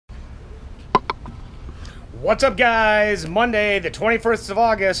What's up, guys? Monday, the 21st of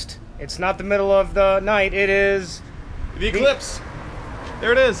August. It's not the middle of the night. It is the Eclipse.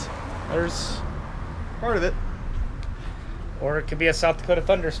 There it is. There's part of it. Or it could be a South Dakota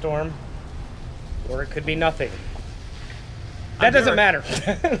thunderstorm. Or it could be nothing. That doesn't matter.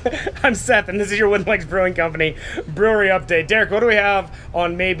 I'm Seth, and this is your Wooden Legs Brewing Company brewery update. Derek, what do we have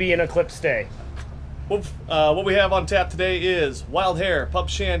on maybe an Eclipse day? What we have on tap today is Wild Hair, Pub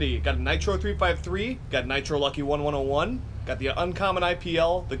Shandy, got a Nitro 353, got Nitro Lucky 1101, got the Uncommon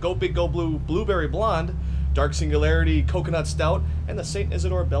IPL, the Go Big Go Blue Blueberry Blonde, Dark Singularity Coconut Stout, and the St.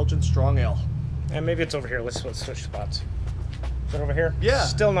 Isidore Belgian Strong Ale. And maybe it's over here. Let's switch spots. Is it over here? Yeah.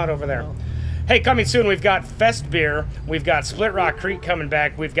 Still not over there. No. Hey, coming soon, we've got Fest Beer, we've got Split Rock Creek coming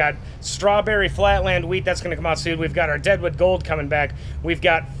back, we've got Strawberry Flatland Wheat, that's going to come out soon, we've got our Deadwood Gold coming back, we've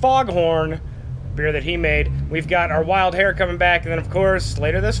got Foghorn, beer that he made, we've got our Wild Hair coming back, and then, of course,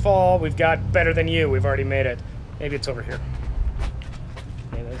 later this fall, we've got Better Than You. We've already made it. Maybe it's over here.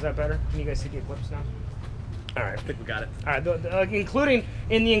 Yeah, is that better? Can you guys see the Eclipse now? All right. I think we got it. All right, including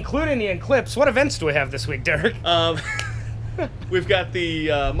the Eclipse, what events do we have this week, Derek? We've got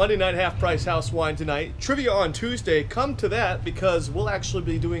the Monday night half price house wine tonight. Trivia on Tuesday. Come to that because we'll actually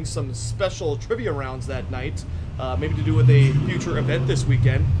be doing some special trivia rounds that night, maybe to do with a future event this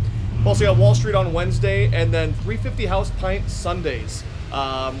weekend. We've also got Wall Street on Wednesday, and then 350 House Pint Sundays.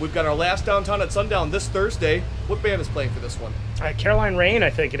 We've got our last Downtown at Sundown this Thursday. What band is playing for this one? Caroline Rain, I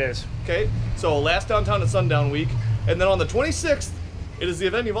think it is. Okay, so last Downtown at Sundown week. And then on the 26th, it is the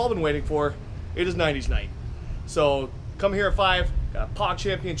event you've all been waiting for. It is 90s night. So come here at 5, got a POG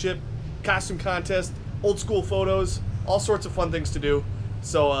championship, costume contest, old school photos, all sorts of fun things to do.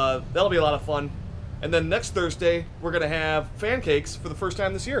 So that'll be a lot of fun. And then next Thursday, we're going to have fan cakes for the first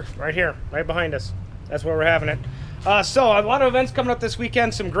time this year. Right here, right behind us. That's where we're having it. So a lot of events coming up this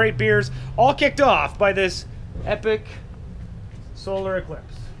weekend, some great beers, all kicked off by this epic solar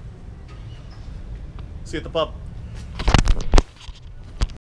eclipse. See you at the pub.